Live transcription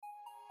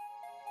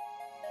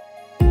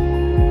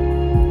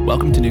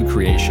Welcome to New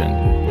Creation,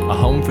 a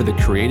home for the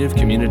creative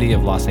community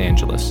of Los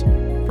Angeles.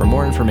 For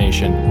more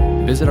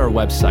information, visit our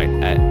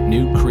website at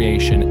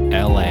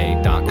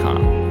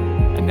newcreationla.com.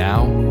 And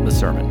now, the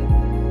sermon.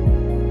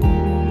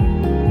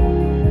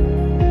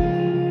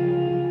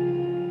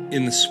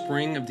 In the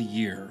spring of the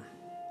year,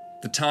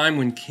 the time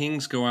when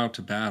kings go out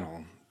to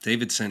battle,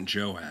 David sent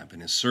Joab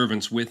and his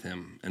servants with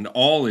him and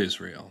all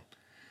Israel,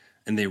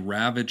 and they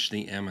ravaged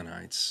the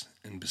Ammonites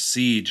and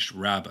besieged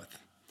Rabbah.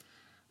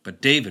 But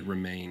David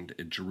remained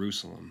at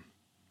Jerusalem.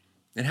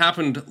 It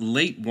happened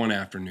late one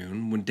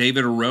afternoon when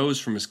David arose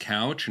from his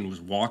couch and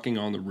was walking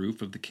on the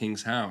roof of the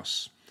king's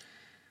house,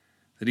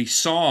 that he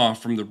saw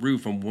from the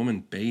roof a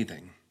woman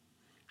bathing,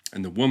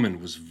 and the woman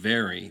was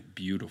very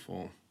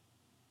beautiful.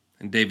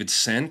 And David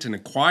sent and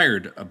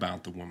inquired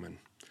about the woman.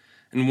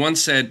 And one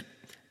said,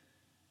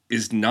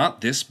 "Is not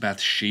this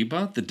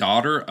Bathsheba, the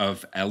daughter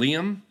of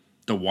Eliam,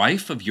 the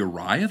wife of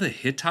Uriah the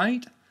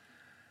Hittite?"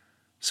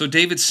 So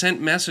David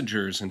sent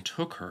messengers and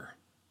took her,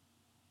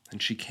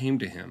 and she came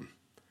to him,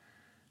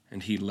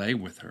 and he lay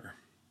with her.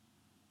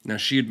 Now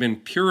she had been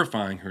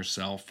purifying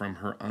herself from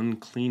her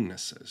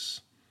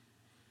uncleannesses.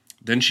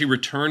 Then she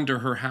returned to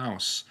her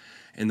house,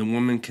 and the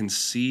woman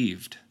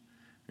conceived,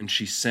 and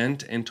she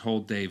sent and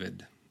told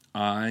David,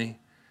 "I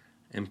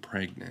am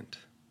pregnant."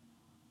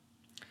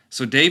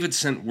 So David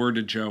sent word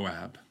to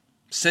Joab,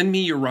 "Send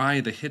me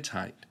Uriah the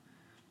Hittite."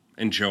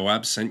 And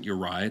Joab sent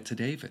Uriah to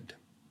David.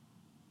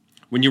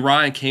 When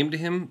Uriah came to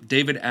him,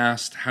 David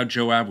asked how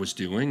Joab was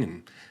doing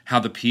and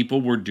how the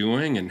people were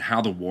doing and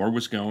how the war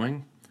was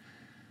going.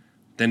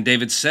 Then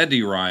David said to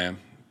Uriah,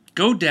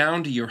 "Go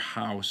down to your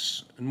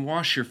house and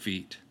wash your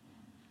feet."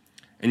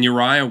 And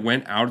Uriah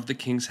went out of the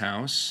king's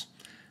house,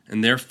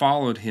 and there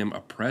followed him a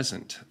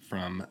present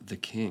from the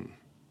king.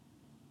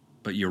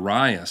 But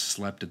Uriah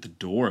slept at the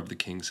door of the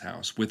king's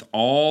house with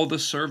all the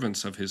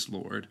servants of his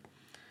lord,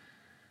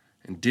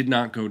 and did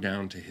not go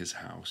down to his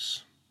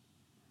house.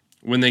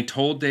 When they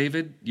told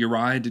David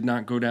Uriah did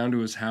not go down to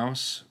his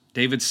house,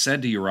 David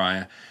said to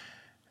Uriah,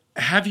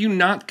 "Have you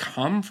not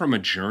come from a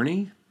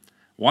journey?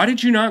 Why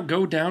did you not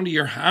go down to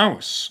your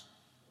house?"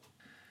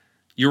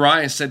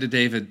 Uriah said to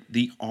David,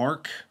 "The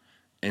ark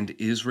and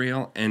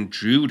Israel and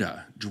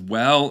Judah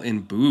dwell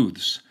in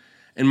booths,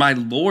 and my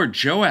lord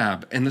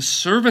Joab and the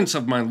servants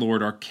of my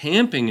lord are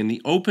camping in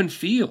the open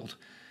field.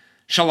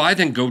 Shall I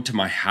then go to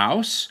my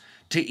house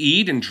to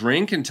eat and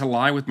drink and to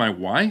lie with my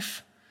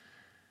wife?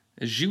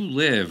 As you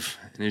live,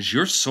 and as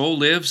your soul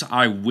lives,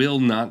 I will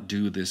not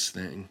do this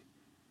thing."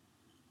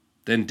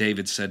 Then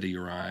David said to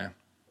Uriah,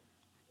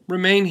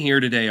 "Remain here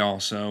today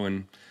also,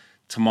 and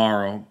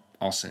tomorrow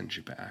I'll send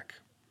you back."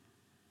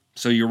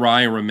 So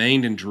Uriah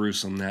remained in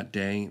Jerusalem that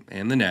day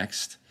and the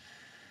next,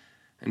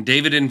 and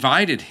David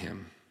invited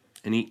him,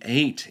 and he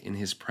ate in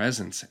his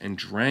presence and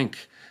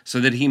drank, so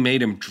that he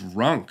made him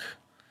drunk.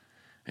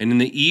 And in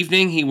the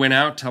evening he went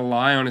out to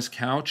lie on his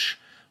couch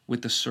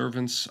with the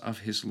servants of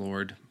his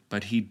lord,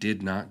 but he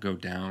did not go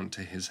down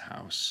to his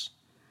house.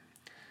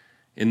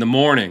 In the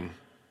morning,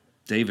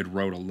 David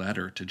wrote a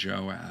letter to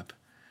Joab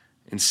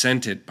and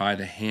sent it by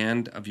the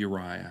hand of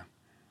Uriah.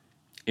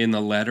 In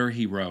the letter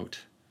he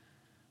wrote,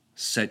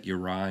 "Set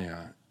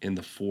Uriah in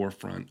the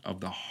forefront of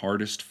the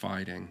hardest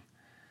fighting,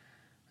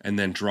 and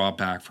then draw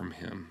back from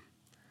him,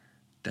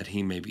 that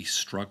he may be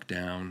struck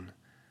down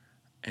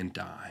and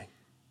die.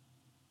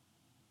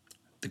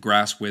 The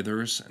grass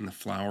withers and the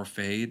flower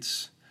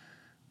fades,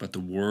 but the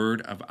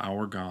word of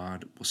our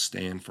God will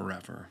stand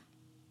forever.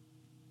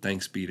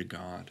 Thanks be to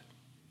God."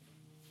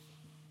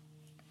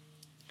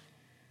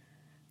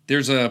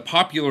 There's a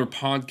popular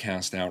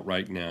podcast out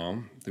right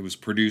now that was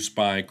produced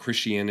by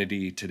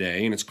Christianity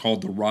Today, and it's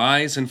called The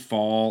Rise and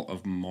Fall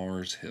of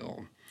Mars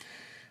Hill.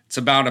 It's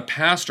about a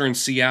pastor in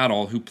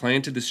Seattle who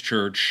planted this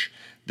church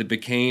that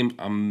became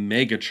a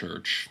mega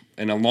church.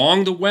 And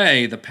along the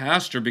way, the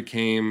pastor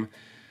became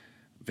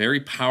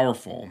very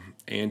powerful,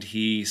 and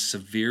he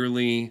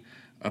severely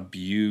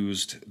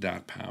abused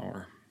that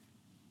power.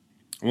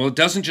 Well, it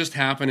doesn't just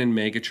happen in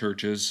mega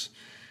churches.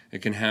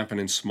 It can happen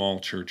in small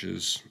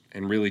churches,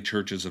 and really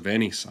churches of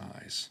any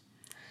size.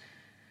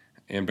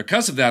 And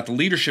because of that, the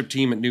leadership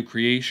team at New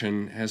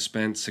Creation has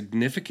spent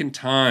significant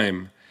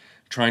time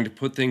trying to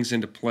put things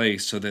into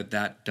place so that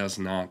that does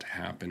not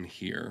happen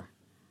here.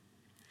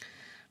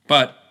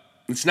 But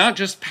it's not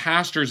just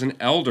pastors and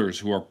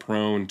elders who are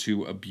prone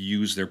to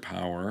abuse their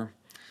power,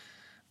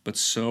 but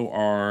so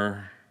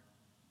are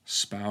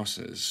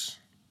spouses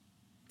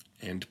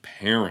and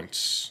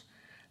parents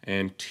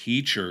and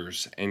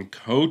teachers and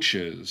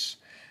coaches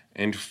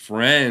and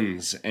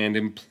friends and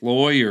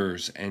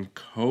employers and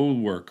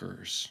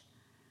co-workers.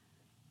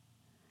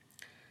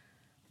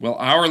 Well,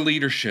 our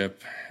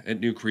leadership at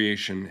New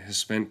Creation has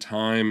spent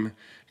time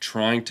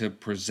trying to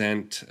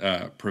prevent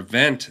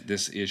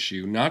this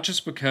issue, not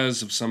just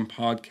because of some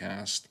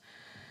podcast,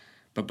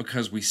 but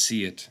because we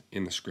see it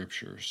in the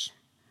scriptures.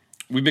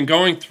 We've been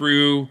going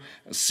through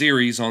a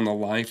series on the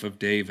life of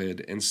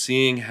David and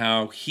seeing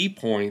how he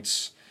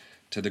points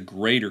to the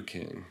greater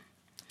king.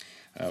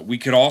 We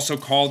could also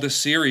call this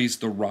series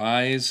The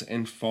Rise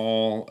and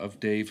Fall of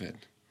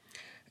David.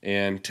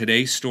 And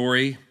today's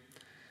story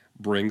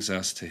brings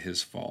us to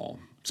his fall.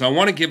 So I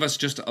want to give us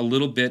just a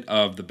little bit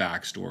of the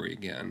backstory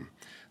again.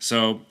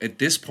 So at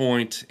this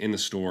point in the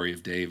story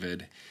of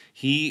David,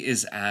 he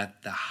is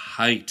at the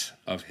height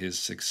of his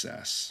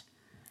success.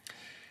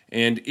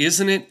 And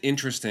isn't it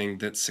interesting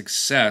that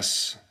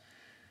success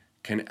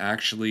can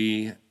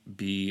actually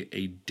be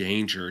a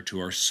danger to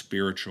our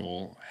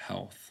spiritual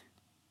health?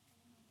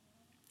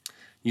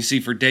 You see,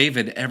 for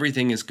David,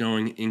 everything is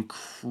going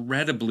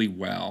incredibly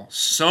well.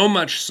 So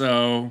much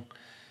so,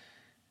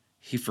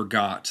 he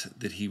forgot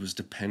that he was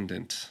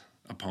dependent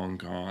upon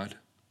God.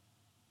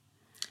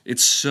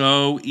 It's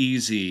so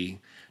easy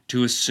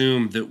to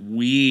assume that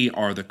we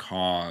are the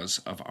cause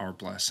of our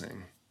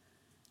blessing.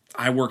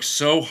 I work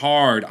so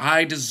hard.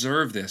 I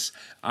deserve this.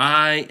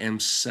 I am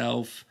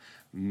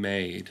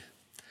self-made.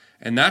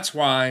 And that's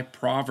why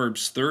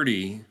Proverbs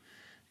 30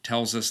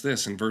 tells us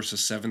this in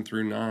verses 7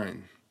 through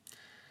 9.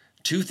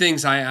 2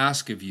 things I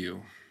ask of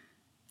you.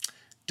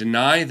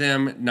 Deny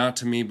them not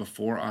to me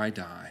before I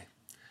die.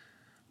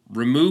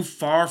 Remove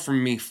far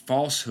from me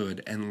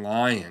falsehood and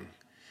lying.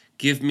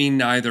 Give me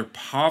neither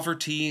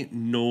poverty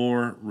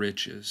nor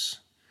riches.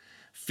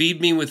 Feed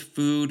me with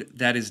food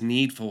that is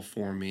needful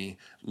for me,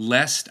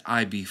 lest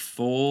I be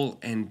full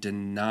and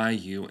deny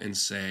you and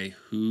say,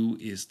 who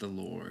is the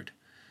Lord?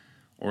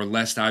 Or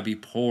lest I be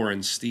poor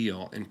and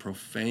steal and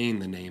profane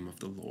the name of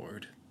the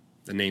Lord,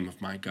 the name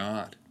of my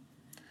God.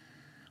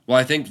 Well,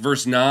 I think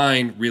verse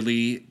 9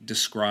 really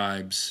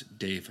describes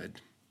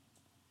David.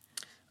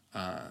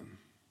 That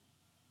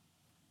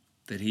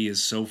he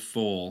is so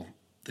full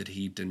that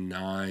he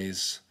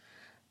denies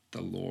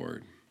the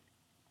Lord.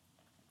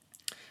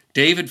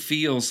 David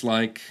feels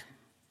like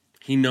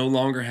he no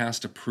longer has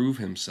to prove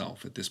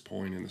himself at this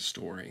point in the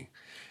story.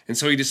 And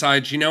so he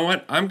decides, you know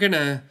what, I'm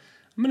gonna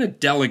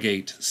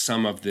delegate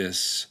some of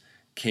this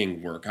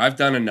king work. I've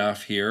done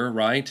enough here,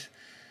 right?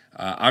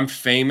 I'm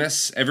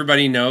famous.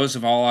 Everybody knows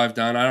of all I've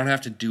done. I don't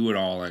have to do it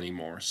all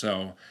anymore.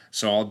 So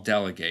I'll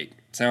delegate.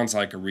 Sounds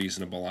like a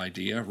reasonable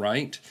idea,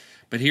 right?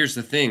 But here's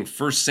the thing.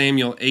 1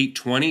 Samuel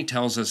 8:20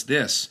 tells us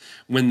this.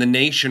 When the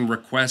nation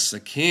requests a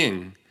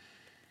king,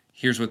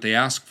 here's what they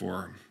ask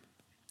for.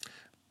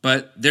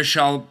 But there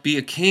shall be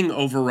a king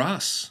over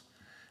us,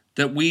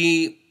 that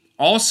we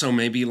also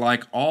may be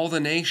like all the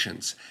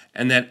nations,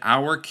 and that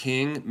our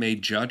king may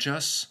judge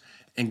us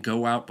and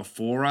go out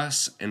before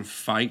us and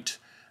fight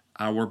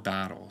our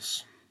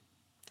battles.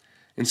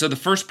 And so the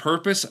first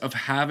purpose of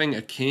having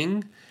a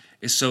king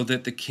is so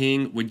that the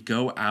king would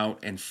go out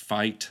and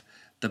fight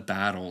the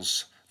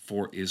battles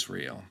for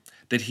Israel,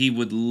 that he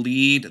would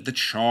lead the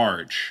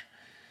charge.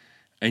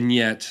 And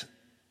yet,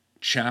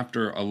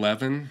 chapter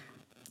 11,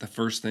 the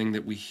first thing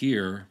that we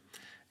hear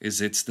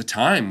is it's the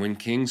time when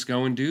kings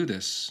go and do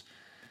this.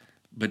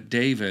 But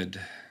David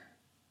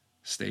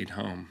stayed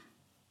home.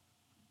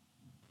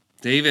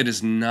 David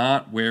is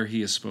not where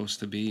he is supposed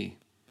to be.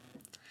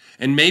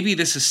 And maybe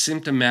this is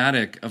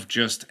symptomatic of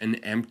just an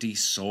empty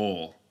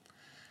soul,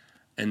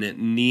 an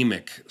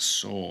anemic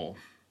soul,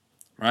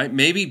 right?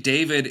 Maybe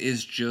David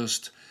is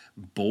just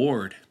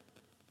bored.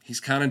 He's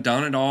kind of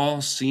done it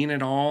all, seen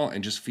it all,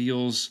 and just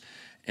feels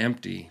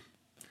empty.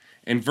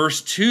 And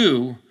verse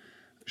 2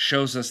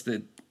 shows us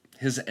that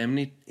his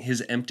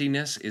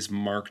emptiness is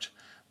marked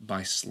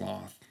by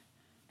sloth.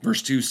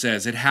 Verse 2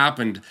 says, it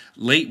happened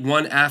late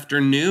one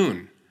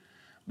afternoon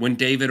when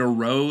David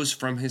arose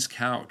from his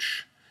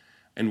couch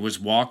and was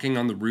walking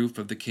on the roof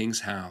of the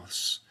king's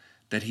house,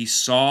 that he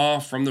saw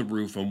from the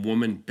roof a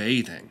woman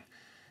bathing,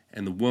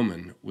 and the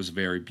woman was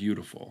very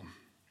beautiful.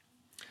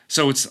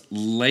 So it's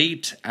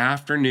late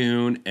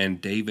afternoon,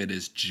 and David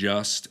is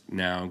just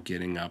now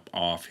getting up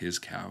off his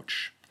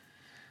couch.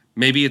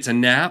 Maybe it's a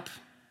nap.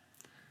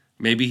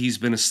 Maybe he's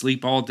been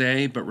asleep all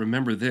day, but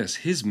remember this,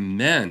 his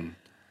men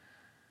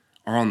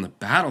are on the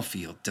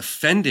battlefield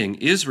defending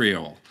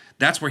Israel.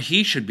 That's where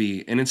he should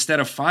be, and instead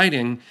of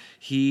fighting,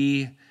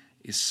 he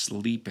is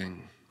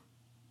sleeping.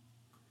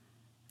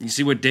 You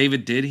see what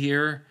David did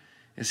here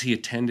is he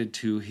attended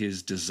to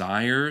his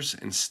desires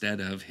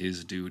instead of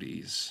his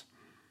duties.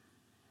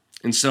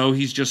 And so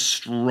he's just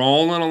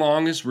strolling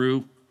along his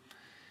roof.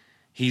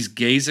 He's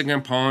gazing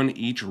upon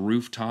each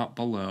rooftop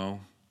below.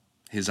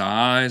 His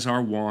eyes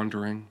are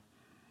wandering.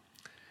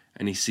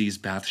 And he sees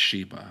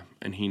Bathsheba,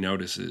 and he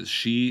notices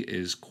she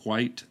is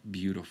quite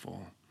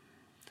beautiful.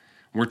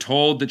 We're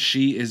told that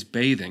she is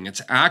bathing.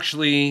 It's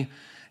actually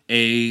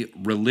a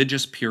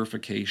religious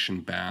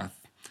purification bath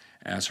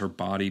as her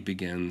body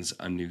begins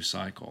a new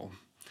cycle.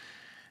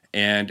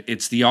 And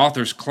it's the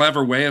author's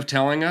clever way of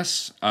telling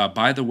us,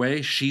 by the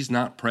way, she's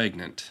not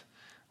pregnant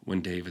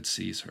when David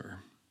sees her.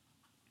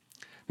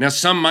 Now,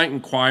 some might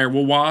inquire,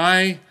 well,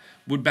 why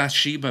would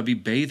Bathsheba be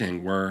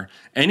bathing where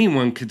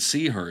anyone could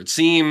see her? It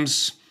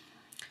seems,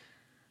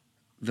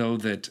 though,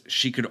 that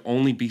she could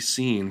only be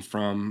seen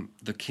from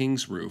the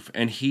king's roof,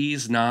 and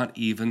he's not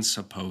even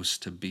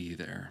supposed to be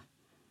there.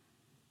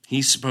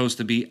 He's supposed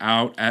to be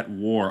out at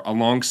war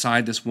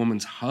alongside this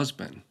woman's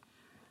husband.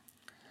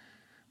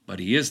 But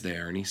he is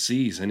there, and he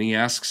sees, and he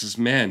asks his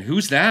men,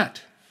 "Who's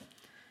that?"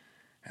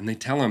 And they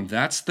tell him,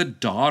 "That's the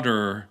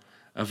daughter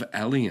of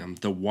Eliam,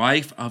 the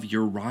wife of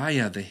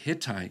Uriah the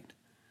Hittite."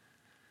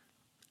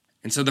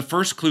 And so the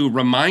first clue,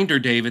 reminder,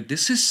 David,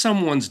 this is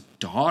someone's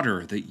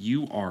daughter that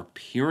you are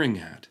peering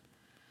at.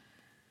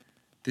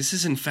 This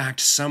is, in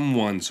fact,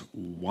 someone's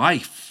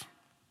wife.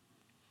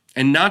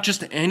 And not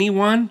just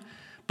anyone,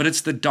 but it's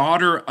the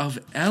daughter of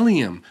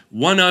Eliam,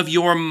 one of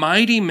your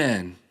mighty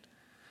men,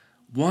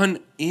 one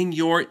in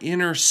your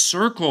inner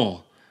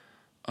circle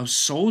of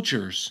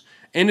soldiers.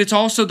 And it's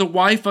also the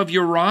wife of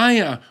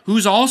Uriah,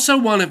 who's also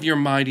one of your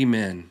mighty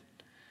men,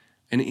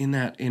 and in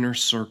that inner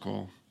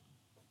circle.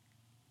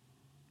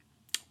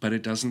 But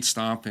it doesn't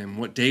stop him.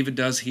 What David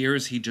does here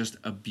is he just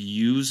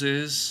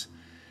abuses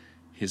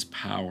his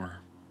power.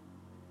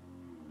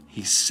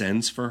 He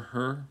sends for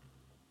her,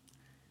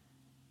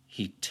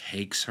 he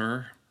takes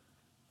her,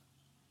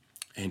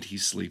 and he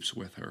sleeps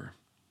with her.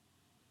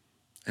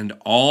 And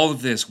all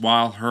of this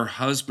while her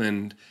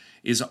husband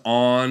is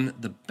on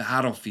the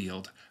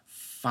battlefield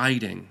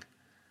fighting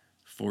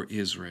for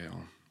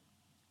Israel.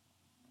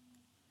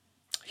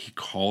 He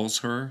calls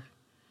her,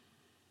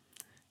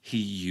 he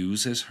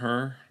uses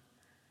her,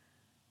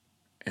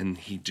 and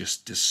he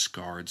just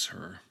discards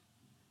her,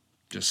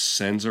 just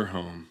sends her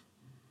home.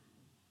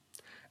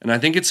 And I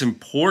think it's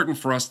important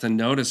for us to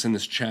notice in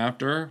this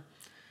chapter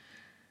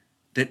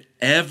that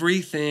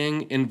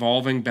everything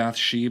involving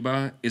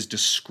Bathsheba is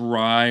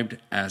described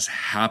as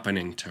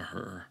happening to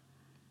her.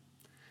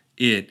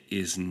 It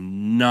is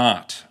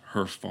not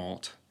her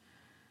fault.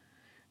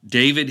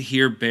 David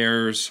here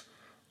bears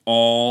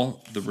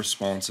all the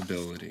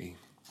responsibility.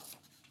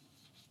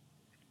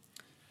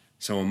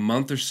 So a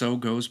month or so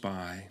goes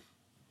by,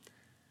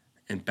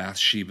 and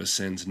Bathsheba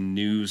sends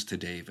news to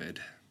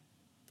David.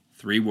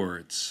 3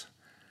 words: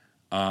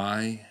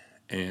 I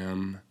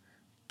am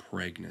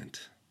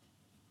pregnant.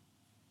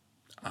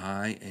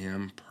 I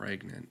am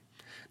pregnant.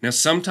 Now,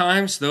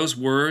 sometimes those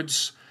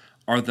words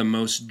are the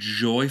most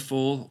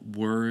joyful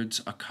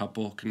words a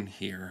couple can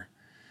hear.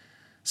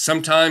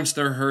 Sometimes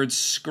they're heard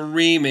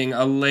screaming,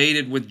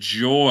 elated with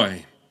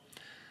joy.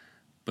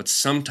 But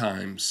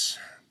sometimes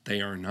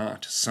they are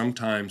not.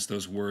 Sometimes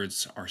those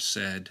words are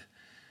said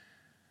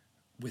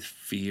with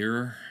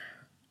fear,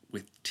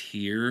 with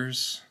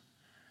tears,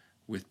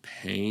 with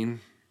pain.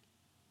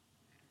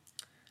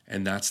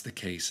 And that's the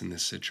case in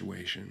this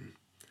situation.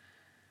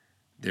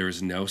 There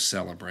is no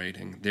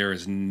celebrating. There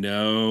is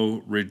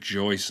no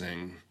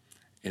rejoicing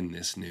in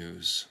this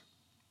news.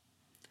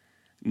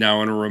 Now, I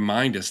want to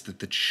remind us that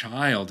the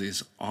child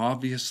is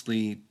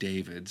obviously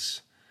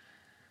David's,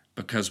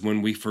 because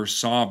when we first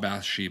saw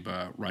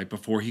Bathsheba, right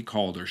before he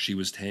called her, she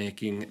was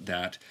taking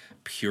that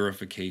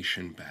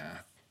purification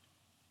bath.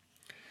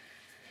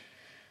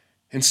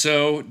 And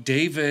so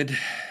David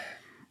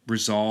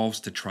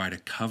resolves to try to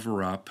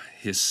cover up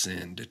his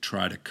sin, to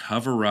try to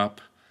cover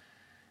up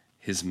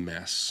his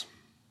mess.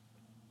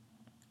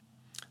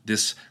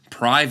 This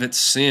private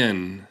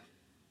sin,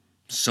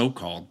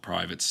 so-called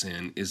private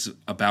sin, is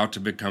about to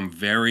become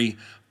very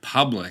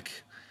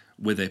public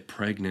with a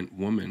pregnant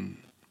woman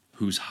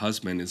whose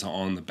husband is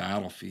on the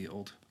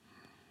battlefield.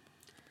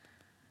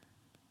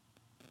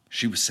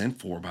 She was sent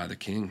for by the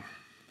king.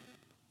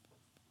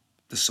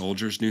 The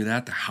soldiers knew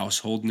that. The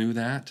household knew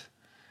that.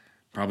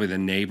 Probably the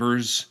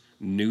neighbors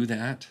knew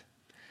that.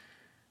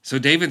 So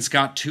David's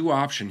got two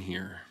options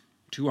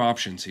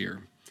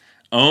here.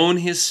 Own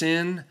his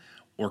sin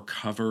or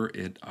cover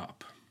it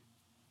up.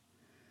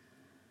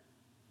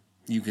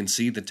 You can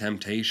see the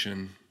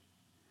temptation.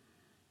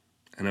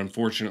 And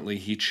unfortunately,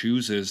 he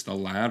chooses the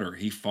latter.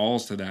 He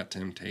falls to that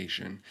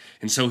temptation.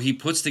 And so he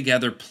puts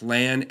together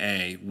plan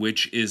A,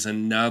 which is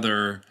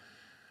another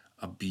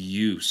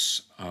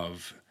abuse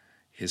of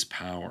his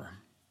power.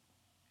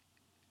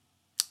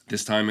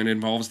 This time it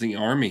involves the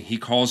army. He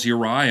calls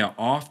Uriah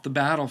off the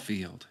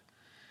battlefield.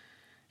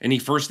 And he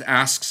first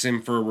asks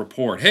him for a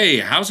report.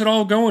 Hey, how's it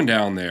all going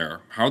down there?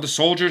 How are the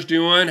soldiers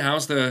doing?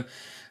 How's the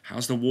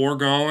war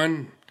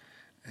going?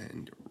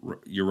 And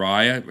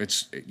Uriah,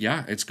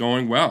 it's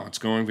going well. It's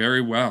going very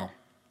well.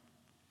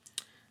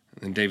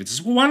 And then David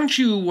says, well, why don't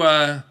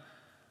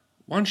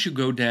you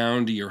go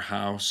down to your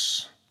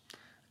house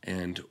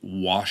and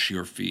wash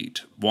your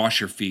feet? Wash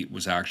your feet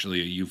was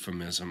actually a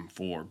euphemism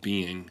for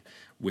being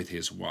with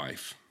his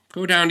wife.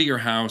 Go down to your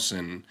house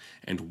and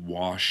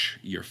wash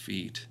your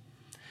feet.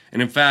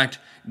 And in fact,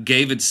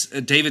 David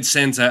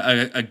sends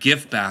a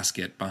gift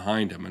basket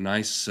behind him, a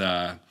nice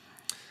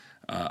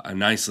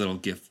little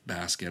gift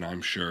basket,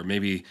 I'm sure.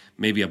 Maybe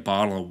a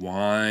bottle of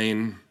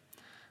wine,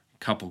 a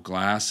couple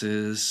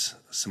glasses,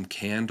 some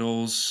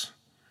candles.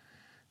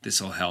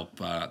 This will help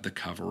the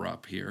cover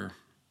up here.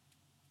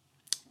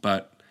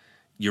 But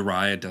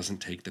Uriah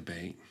doesn't take the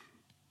bait.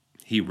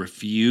 He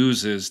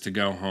refuses to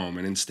go home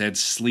and instead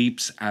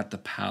sleeps at the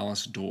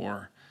palace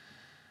door.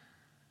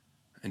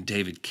 And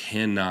David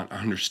cannot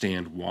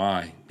understand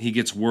why. He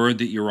gets word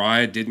that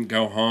Uriah didn't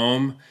go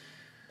home,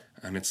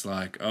 and it's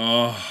like,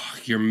 oh,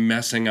 you're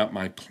messing up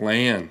my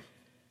plan.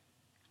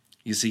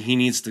 You see, he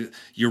needs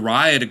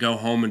Uriah to go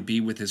home and be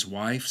with his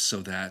wife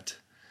so that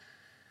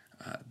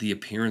the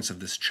appearance of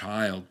this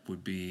child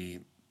would be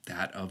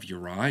that of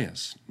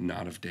Uriah's,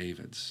 not of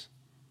David's.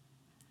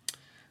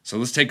 So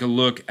let's take a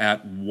look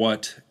at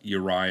what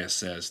Uriah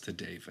says to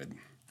David.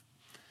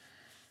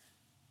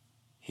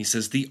 He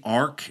says, "The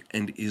ark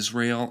and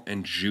Israel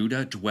and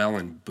Judah dwell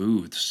in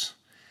booths,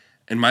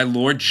 and my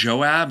lord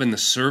Joab and the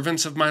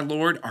servants of my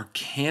lord are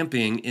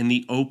camping in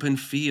the open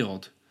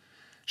field.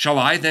 Shall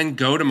I then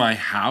go to my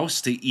house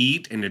to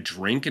eat and to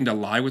drink and to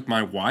lie with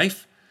my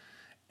wife?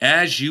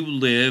 As you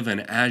live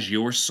and as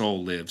your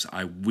soul lives,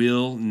 I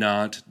will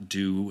not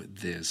do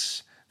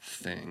this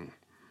thing."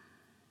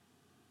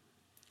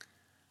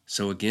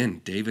 So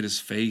again, David is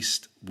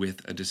faced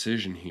with a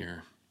decision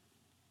here.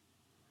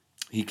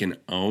 He can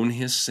own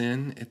his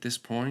sin at this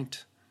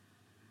point,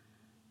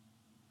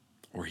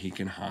 or he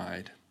can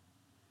hide.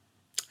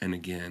 And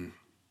again,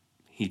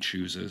 he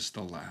chooses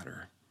the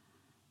latter.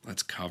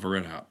 Let's cover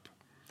it up.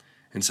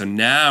 And so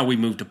now we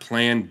move to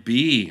plan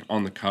B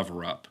on the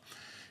cover up.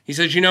 He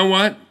says, "You know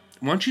what?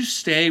 Why don't you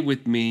stay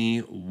with me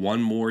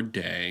one more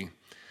day,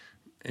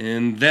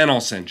 and then I'll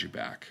send you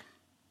back."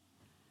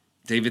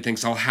 David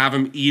thinks, "I'll have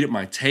him eat at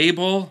my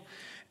table,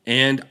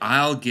 and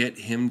I'll get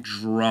him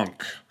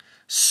drunk.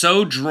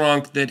 So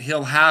drunk that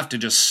he'll have to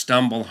just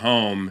stumble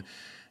home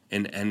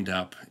and end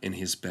up in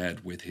his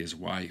bed with his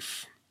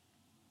wife."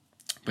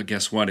 But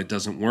guess what? It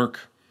doesn't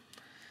work.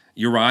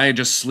 Uriah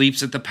just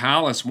sleeps at the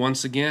palace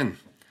once again.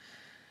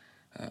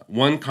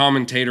 One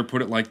commentator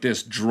put it like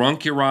this: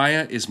 "Drunk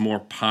Uriah is more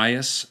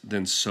pious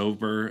than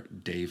sober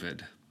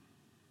David."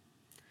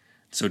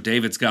 So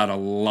David's got a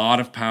lot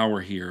of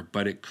power here,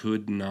 but it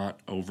could not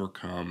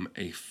overcome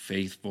a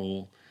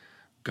faithful,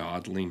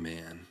 godly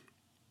man.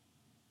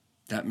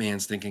 That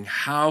man's thinking,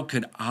 how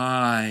could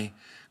I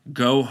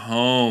go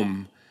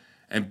home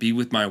and be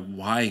with my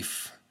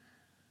wife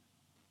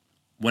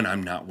when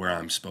I'm not where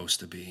I'm supposed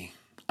to be?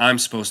 I'm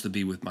supposed to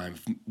be with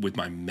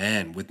my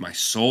men, with my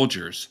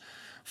soldiers,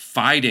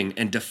 fighting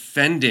and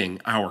defending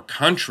our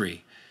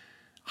country.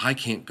 I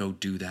can't go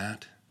do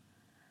that.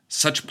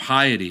 Such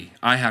piety,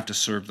 I have to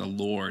serve the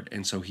Lord.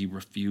 And so he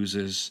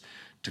refuses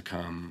to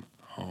come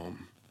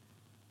home.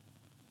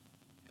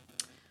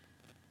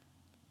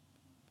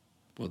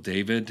 Well,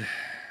 David,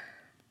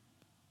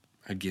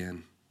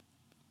 again,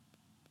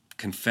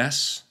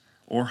 confess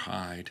or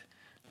hide,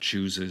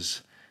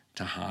 chooses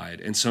to hide.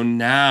 And so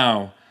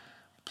now,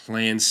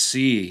 plan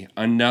C,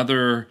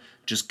 another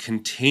just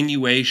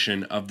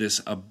continuation of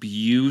this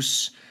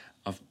abuse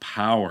of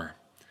power.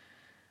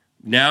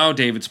 Now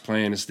David's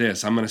plan is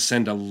this: I'm going to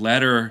send a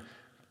letter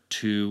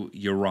to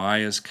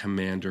Uriah's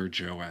commander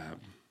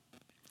Joab.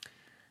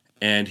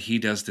 And he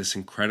does this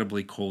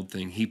incredibly cold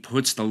thing. He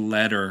puts the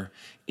letter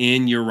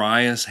in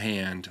Uriah's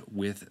hand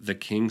with the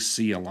king's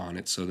seal on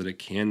it so that it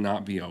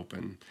cannot be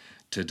opened,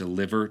 to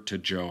deliver to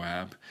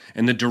Joab.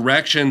 And the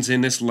directions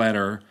in this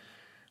letter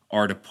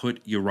are to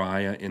put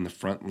Uriah in the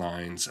front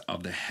lines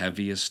of the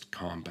heaviest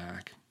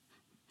combat.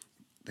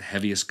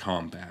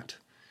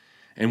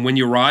 And when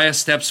Uriah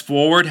steps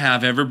forward,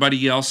 have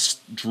everybody else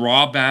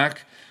draw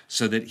back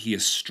so that he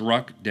is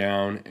struck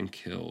down and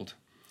killed.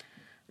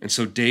 And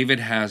so David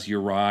has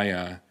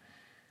Uriah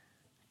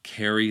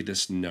carry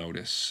this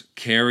notice,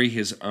 carry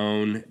his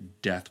own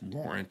death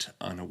warrant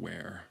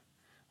unaware.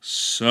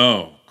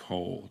 So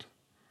cold.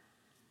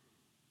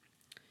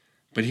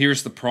 But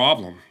here's the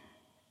problem.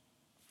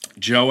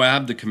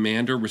 Joab, the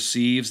commander,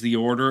 receives the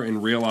order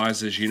and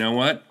realizes, you know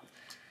what?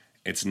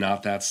 It's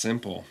not that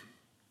simple.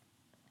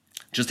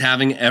 Just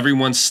having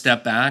everyone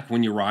step back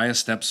when Uriah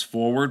steps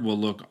forward will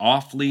look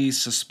awfully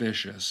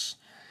suspicious.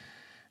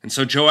 And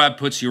so Joab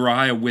puts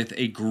Uriah with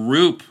a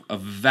group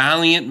of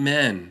valiant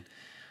men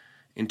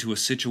into a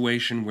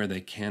situation where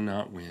they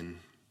cannot win.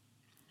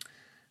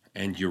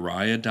 And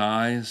Uriah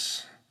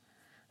dies,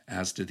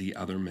 as do the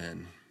other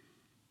men.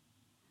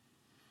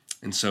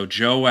 And so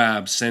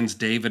Joab sends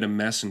David a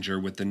messenger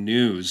with the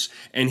news,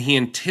 and he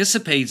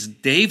anticipates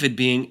David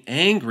being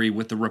angry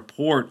with the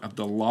report of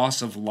the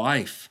loss of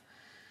life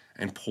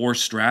and poor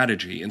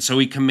strategy. And so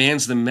he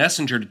commands the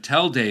messenger to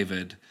tell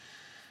David,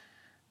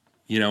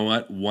 you know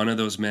what? One of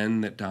those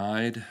men that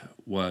died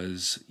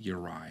was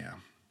Uriah.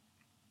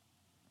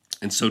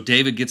 And so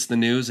David gets the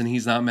news, and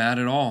he's not mad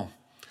at all.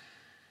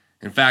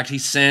 In fact, he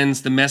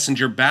sends the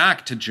messenger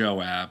back to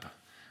Joab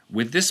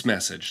with this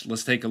message.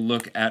 Let's take a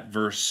look at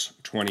verse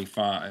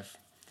 25.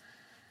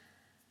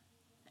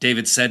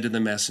 David said to the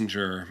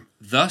messenger,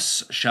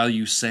 "Thus shall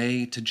you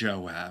say to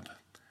Joab,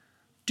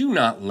 do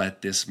not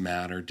let this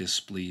matter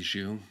displease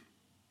you.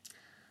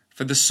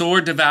 For the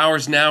sword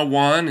devours now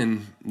one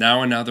and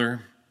now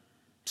another.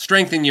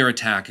 Strengthen your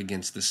attack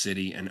against the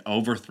city and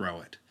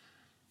overthrow it,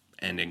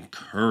 and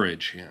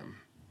encourage him."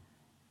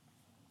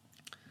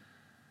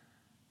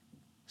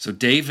 So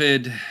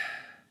David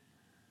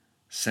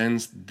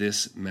sends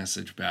this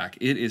message back.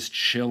 It is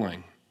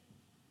chilling.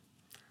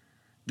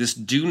 This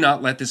 "do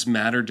not let this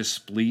matter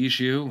displease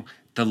you,"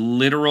 the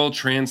literal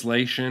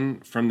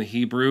translation from the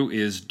Hebrew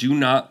is "do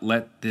not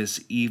let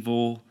this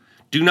evil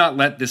Do not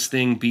let this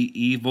thing be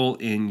evil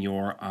in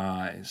your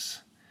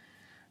eyes.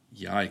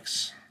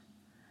 Yikes.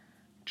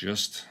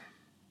 Just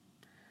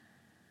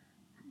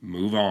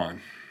move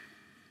on.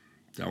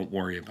 Don't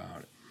worry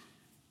about it.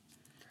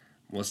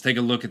 Let's take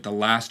a look at the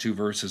last two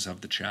verses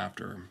of the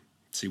chapter.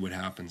 See what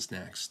happens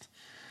next.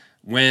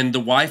 When the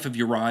wife of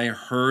Uriah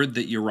heard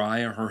that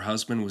Uriah, her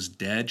husband, was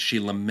dead, she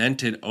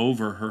lamented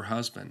over her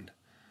husband.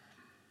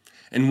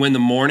 And when the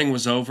mourning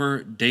was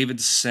over, David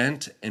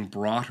sent and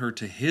brought her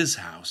to his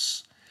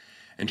house,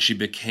 and she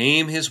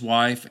became his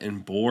wife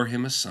and bore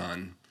him a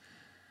son.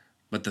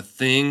 But the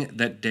thing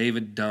that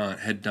David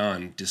had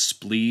done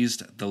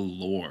displeased the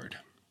Lord.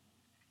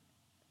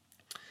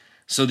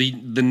 So the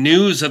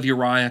news of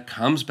Uriah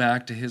comes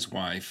back to his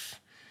wife,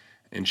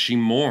 and she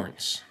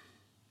mourns.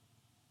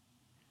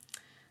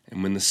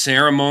 And when the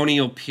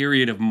ceremonial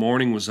period of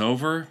mourning was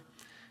over,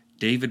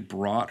 David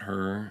brought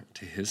her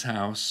to his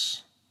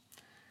house,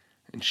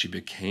 and she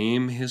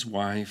became his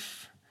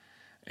wife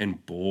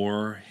and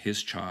bore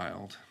his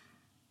child.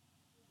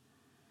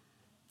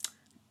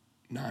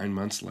 9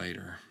 months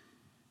later.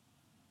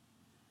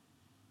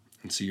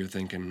 And so you're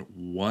thinking,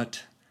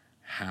 what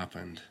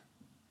happened?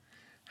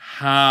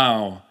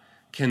 How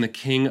can the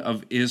king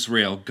of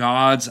Israel,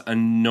 God's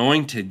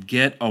anointed,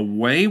 get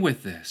away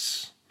with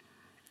this?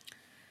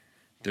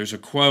 There's a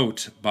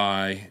quote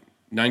by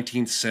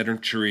 19th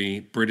century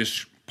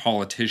British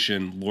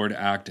politician Lord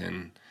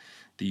Acton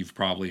that you've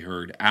probably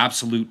heard.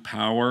 Absolute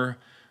power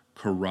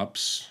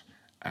corrupts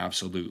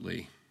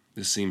absolutely.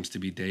 This seems to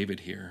be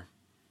David here.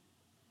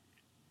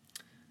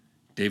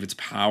 David's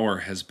power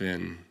has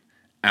been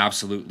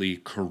absolutely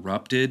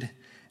corrupted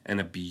and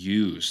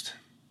abused.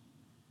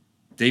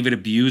 David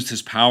abused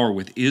his power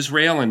with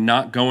Israel and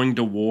not going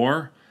to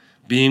war,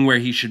 being where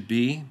he should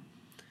be.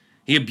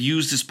 He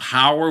abused his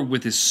power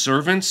with his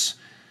servants,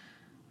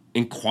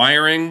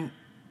 inquiring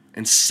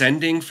and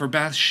sending for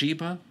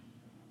Bathsheba.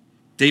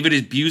 David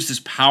abused his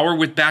power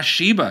with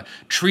Bathsheba,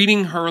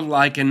 treating her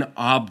like an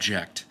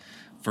object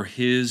for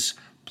his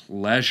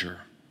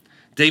pleasure.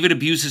 David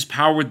abused his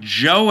power with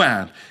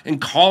Joab and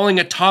calling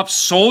a top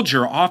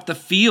soldier off the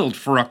field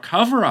for a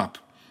cover-up.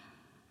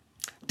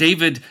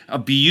 David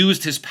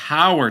abused his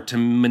power to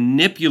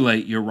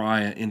manipulate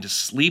Uriah into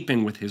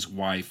sleeping with his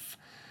wife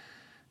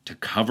to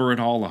cover it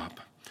all up.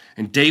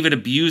 And David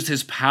abused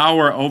his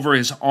power over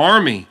his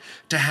army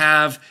to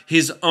have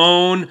his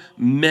own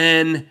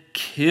men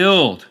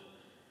killed.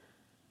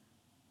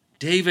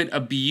 David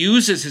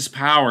abuses his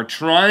power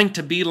trying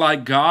to be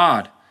like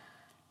God.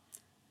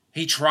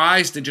 He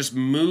tries to just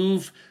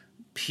move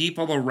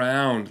people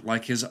around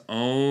like his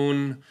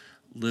own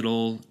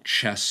little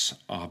chess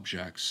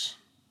objects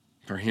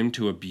for him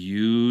to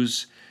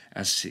abuse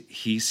as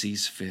he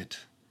sees fit.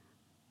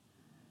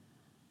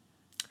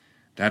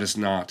 That is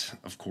not,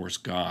 of course,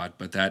 God,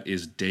 but that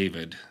is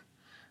David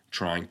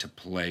trying to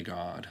play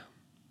God.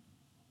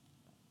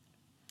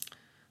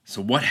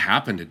 So what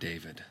happened to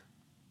David?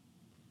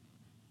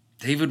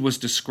 David was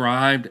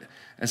described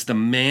as the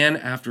man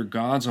after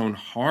God's own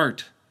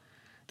heart.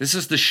 This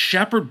is the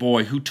shepherd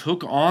boy who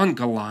took on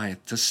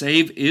Goliath to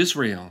save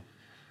Israel.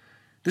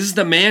 This is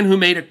the man who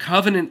made a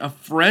covenant of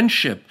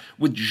friendship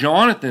with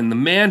Jonathan, the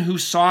man who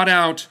sought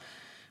out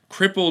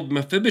crippled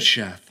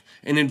Mephibosheth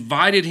and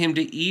invited him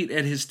to eat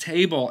at his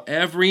table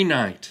every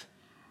night.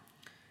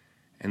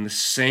 And the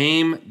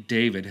same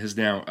David has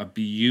now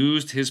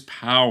abused his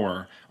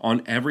power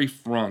on every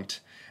front,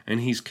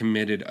 and he's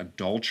committed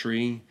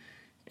adultery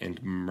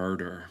and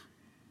murder.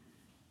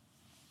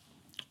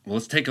 Well,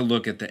 let's take a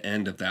look at the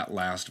end of that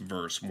last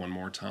verse one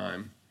more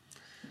time.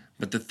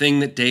 But the thing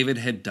that David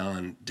had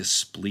done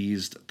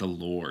displeased the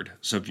Lord.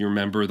 So if you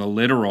remember the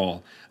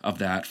literal of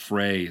that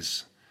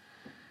phrase,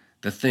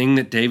 the thing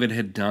that David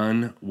had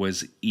done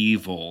was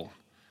evil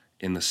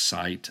in the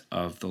sight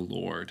of the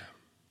Lord.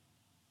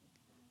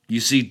 You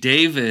see,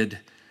 David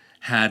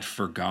had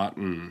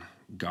forgotten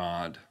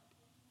God.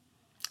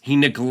 He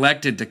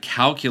neglected to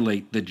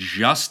calculate the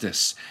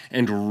justice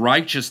and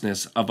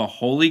righteousness of a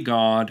holy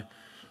God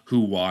who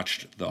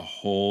watched the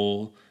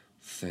whole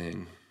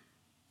thing.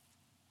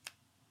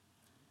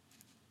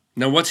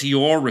 Now, what's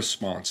your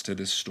response to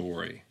this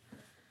story?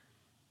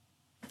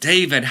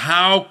 David,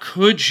 how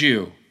could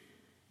you?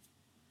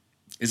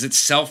 Is it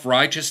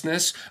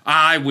self-righteousness?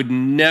 I would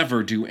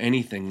never do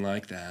anything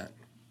like that.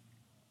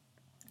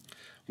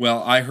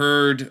 Well, I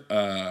heard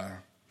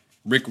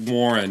Rick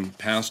Warren,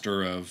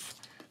 pastor of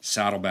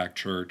Saddleback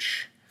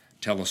Church,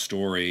 tell a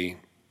story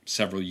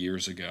several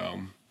years ago.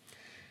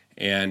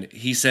 And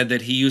he said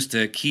that he used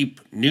to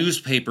keep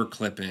newspaper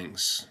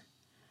clippings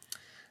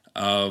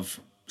of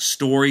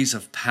stories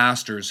of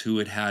pastors who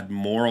had had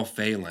moral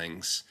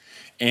failings.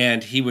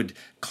 And he would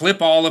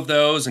clip all of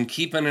those and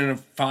keep it in a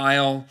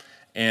file.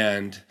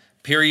 And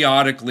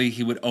periodically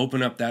he would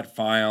open up that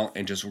file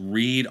and just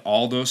read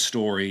all those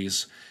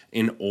stories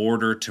in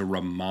order to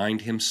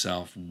remind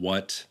himself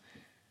what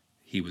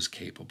he was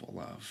capable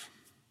of.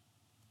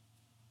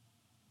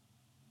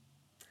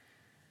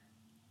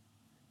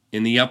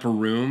 In the upper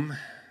room,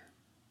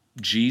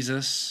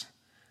 Jesus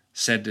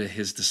said to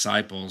his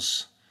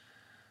disciples,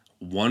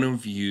 one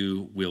of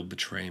you will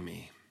betray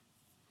me."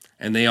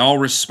 And they all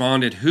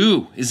responded,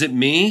 "Who? Is it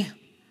me?"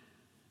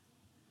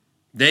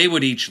 They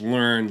would each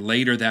learn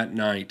later that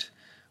night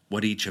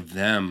what each of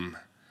them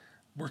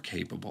were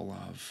capable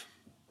of.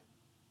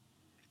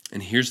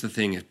 And here's the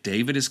thing, if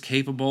David is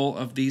capable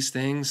of these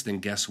things, then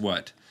guess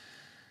what?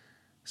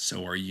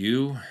 So are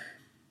you,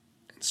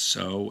 and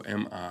so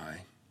am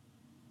I.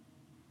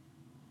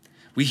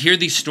 We hear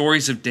these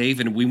stories of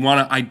David, and we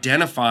want to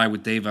identify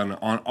with David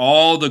on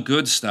all the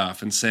good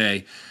stuff and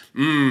say,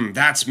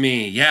 that's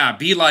me. Yeah,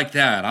 be like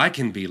that. I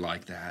can be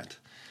like that.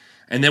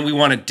 And then we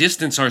want to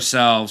distance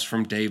ourselves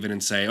from David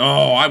and say,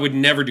 oh, I would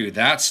never do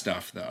that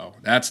stuff, though.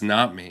 That's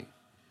not me.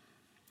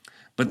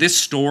 But this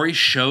story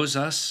shows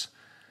us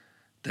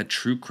that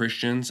true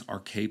Christians are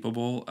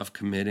capable of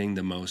committing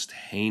the most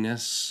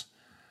heinous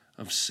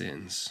of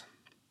sins.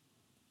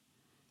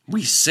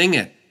 We sing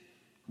it.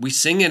 We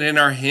sing it in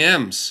our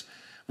hymns.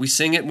 We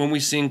sing it when we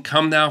sing,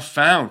 "Come Thou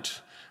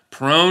Fount."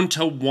 Prone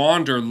to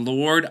wander,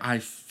 Lord, I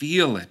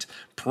feel it.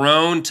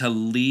 Prone to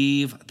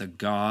leave the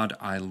God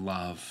I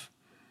love.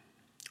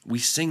 We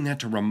sing that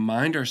to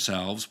remind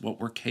ourselves what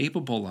we're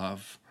capable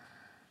of.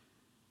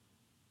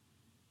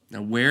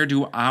 Now, where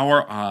do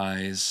our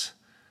eyes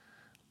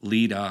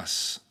lead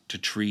us to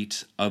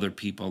treat other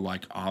people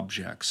like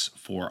objects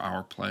for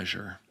our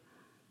pleasure?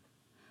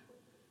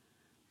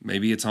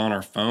 Maybe it's on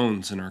our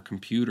phones and our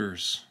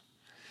computers.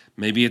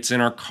 Maybe it's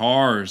in our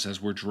cars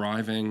as we're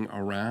driving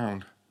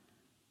around.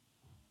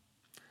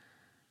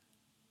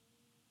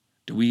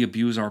 Do we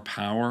abuse our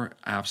power?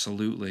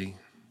 Absolutely.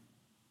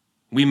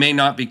 We may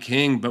not be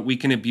king, but we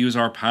can abuse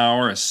our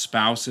power as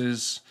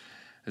spouses,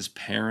 as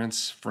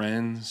parents,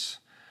 friends,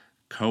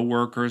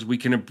 co-workers. We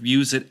can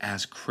abuse it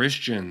as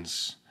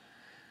Christians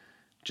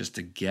just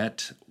to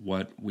get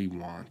what we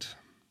want.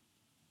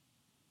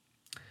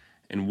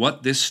 And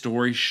what this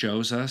story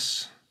shows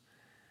us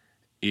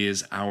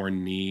is our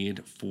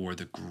need for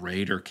the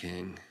greater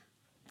King,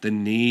 the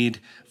need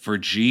for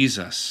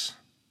Jesus,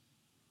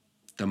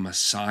 the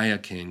Messiah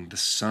King, the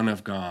Son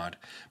of God,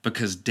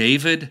 because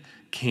David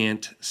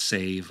can't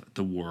save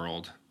the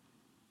world,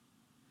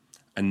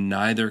 and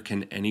neither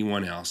can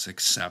anyone else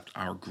except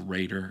our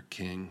greater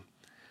King.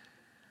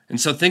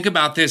 And so think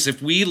about this.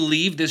 If we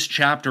leave this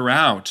chapter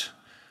out,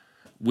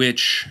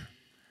 which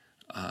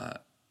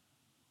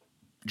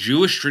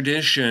Jewish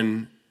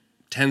tradition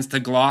tends to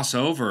gloss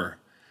over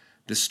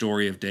the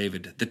story of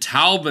David. The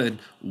Talmud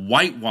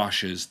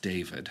whitewashes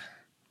David.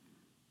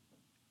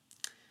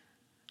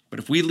 But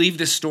if we leave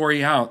this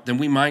story out, then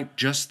we might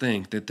just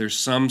think that there's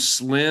some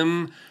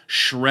slim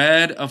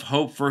shred of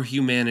hope for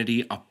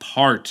humanity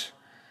apart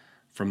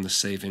from the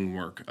saving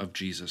work of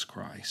Jesus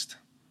Christ.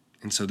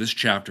 And so this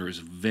chapter is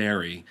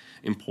very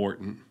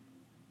important.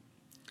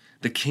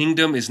 The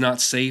kingdom is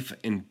not safe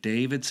in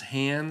David's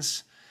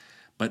hands,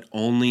 but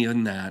only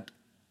in that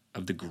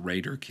of the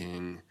greater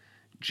King,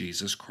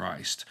 Jesus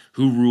Christ,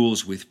 who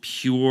rules with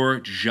pure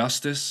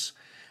justice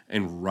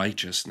and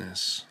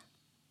righteousness.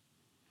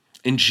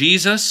 In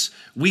Jesus,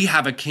 we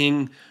have a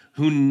king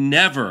who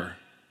never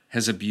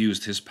has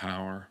abused his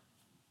power.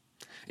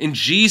 In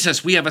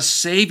Jesus, we have a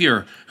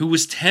Savior who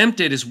was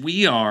tempted as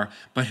we are,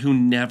 but who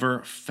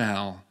never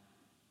fell.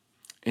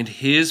 And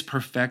his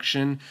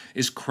perfection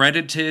is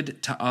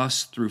credited to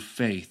us through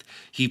faith.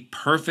 He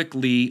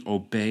perfectly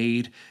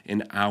obeyed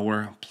in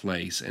our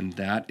place, and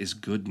that is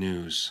good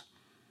news.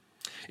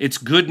 It's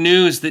good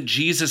news that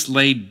Jesus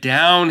laid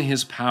down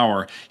his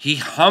power. He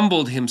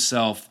humbled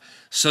himself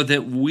so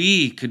that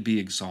we could be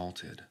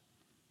exalted.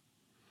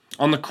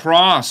 On the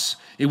cross,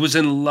 it was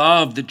in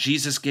love that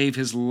Jesus gave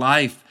his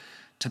life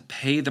to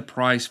pay the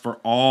price for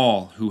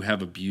all who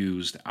have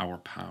abused our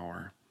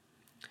power.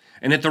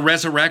 And at the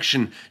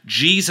resurrection,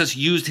 Jesus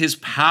used his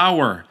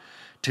power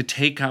to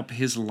take up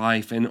his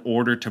life in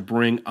order to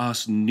bring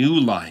us new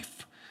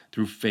life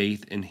through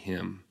faith in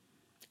him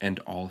and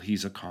all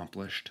he's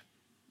accomplished.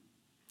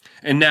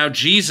 And now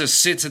Jesus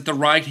sits at the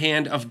right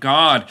hand of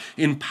God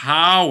in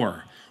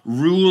power,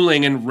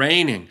 ruling and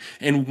reigning.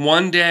 And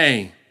one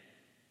day,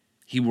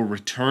 he will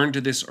return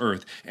to this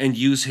earth and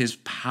use his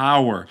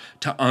power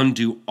to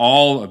undo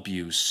all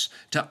abuse,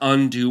 to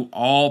undo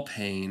all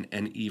pain,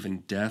 and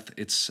even death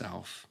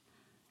itself.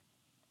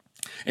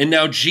 And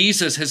now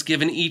Jesus has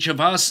given each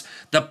of us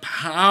the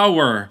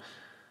power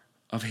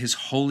of his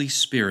Holy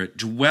Spirit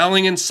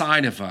dwelling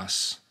inside of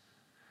us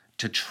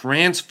to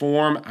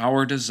transform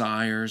our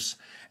desires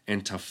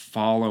and to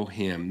follow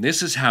him.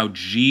 This is how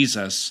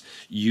Jesus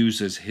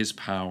uses his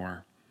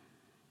power.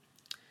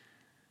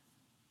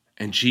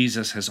 And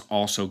Jesus has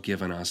also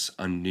given us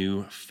a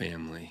new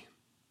family,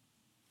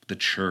 the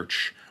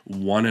church,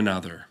 one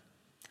another,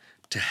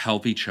 to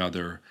help each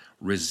other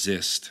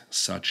resist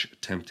such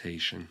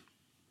temptation.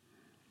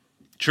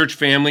 Church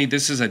family,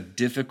 this is a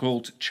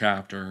difficult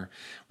chapter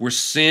where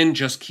sin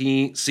just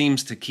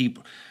seems to keep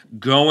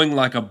going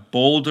like a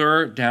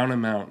boulder down a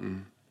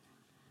mountain.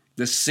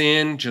 The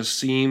sin just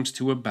seems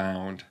to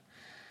abound.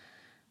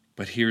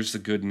 But here's the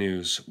good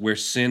news. Where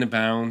sin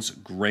abounds,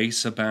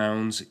 grace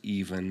abounds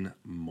even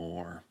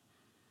more.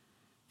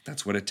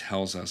 That's what it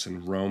tells us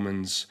in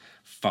Romans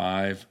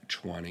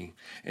 5:20.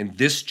 And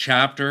this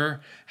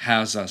chapter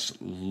has us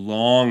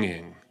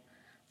longing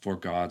for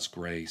God's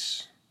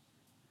grace.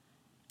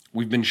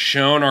 We've been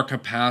shown our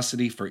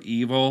capacity for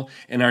evil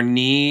and our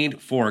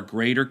need for a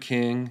greater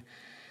king.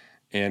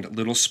 And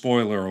little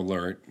spoiler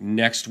alert,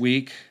 next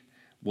week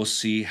we'll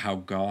see how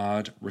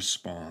God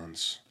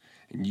responds.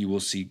 And you will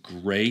see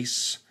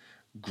grace,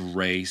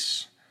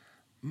 grace,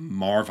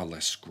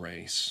 marvelous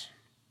grace.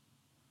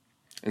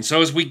 And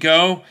so as we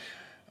go,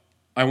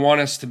 I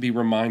want us to be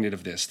reminded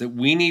of this, that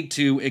we need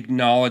to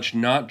acknowledge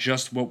not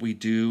just what we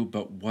do,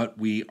 but what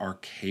we are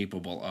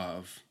capable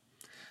of.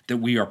 That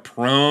we are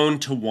prone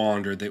to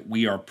wander, that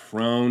we are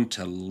prone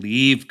to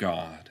leave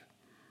God.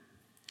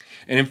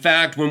 And in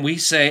fact, when we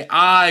say,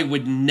 I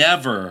would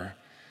never,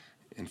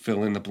 and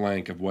fill in the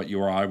blank of what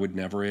your I would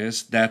never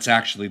is, that's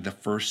actually the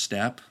first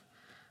step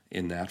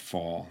in that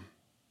fall.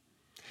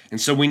 And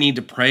so we need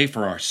to pray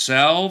for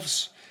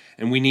ourselves,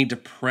 and we need to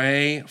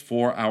pray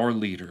for our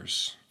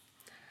leaders.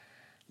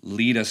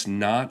 Lead us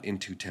not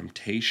into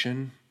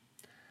temptation,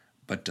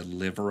 but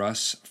deliver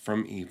us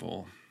from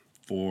evil.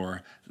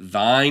 For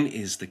thine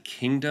is the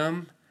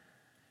kingdom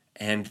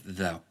and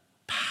the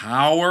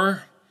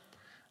power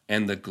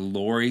and the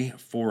glory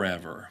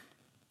forever.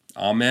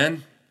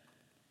 Amen.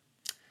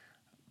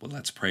 Well,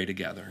 let's pray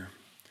together.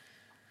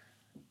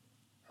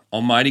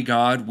 Almighty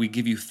God, we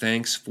give you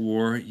thanks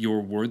for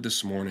your word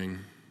this morning.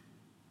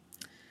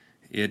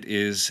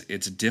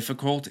 It's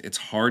difficult, it's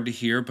hard to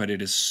hear, but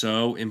it is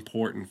so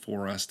important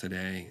for us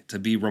today to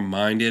be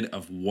reminded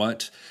of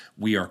what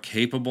we are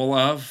capable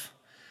of,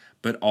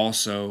 but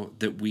also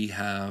that we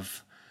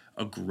have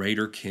a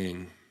greater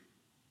king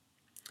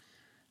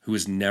who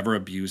has never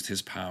abused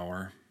his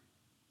power,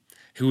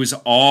 who has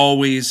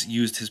always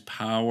used his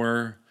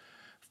power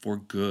for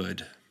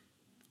good,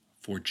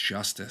 for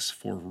justice,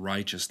 for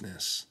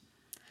righteousness.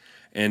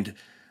 And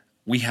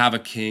we have a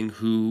king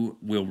who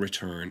will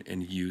return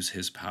and use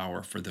his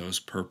power for those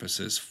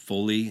purposes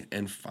fully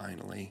and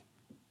finally.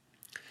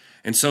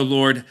 And so,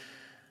 Lord,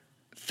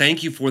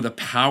 thank you for the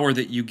power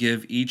that you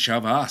give each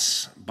of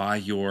us by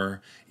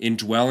your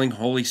indwelling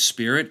Holy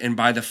Spirit and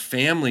by the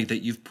family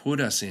that you've put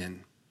us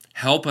in.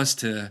 Help us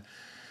to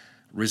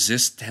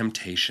resist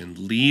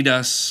temptation. Lead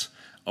us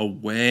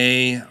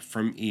away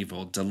from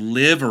evil.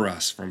 Deliver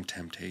us from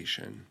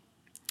temptation.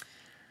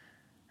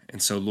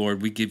 And so,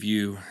 Lord, we give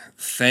you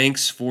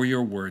thanks for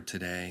your word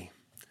today.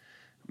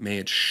 May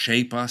it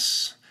shape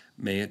us.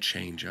 May it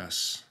change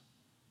us.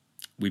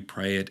 We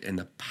pray it in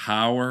the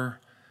power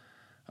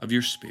of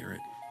your Spirit.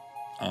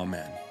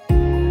 Amen.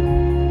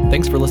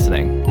 Thanks for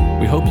listening.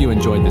 We hope you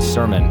enjoyed this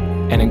sermon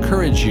and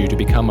encourage you to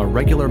become a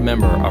regular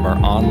member of our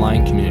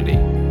online community.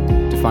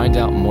 To find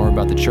out more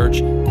about the church,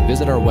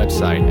 visit our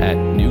website at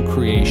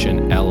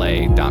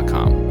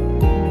newcreationla.com.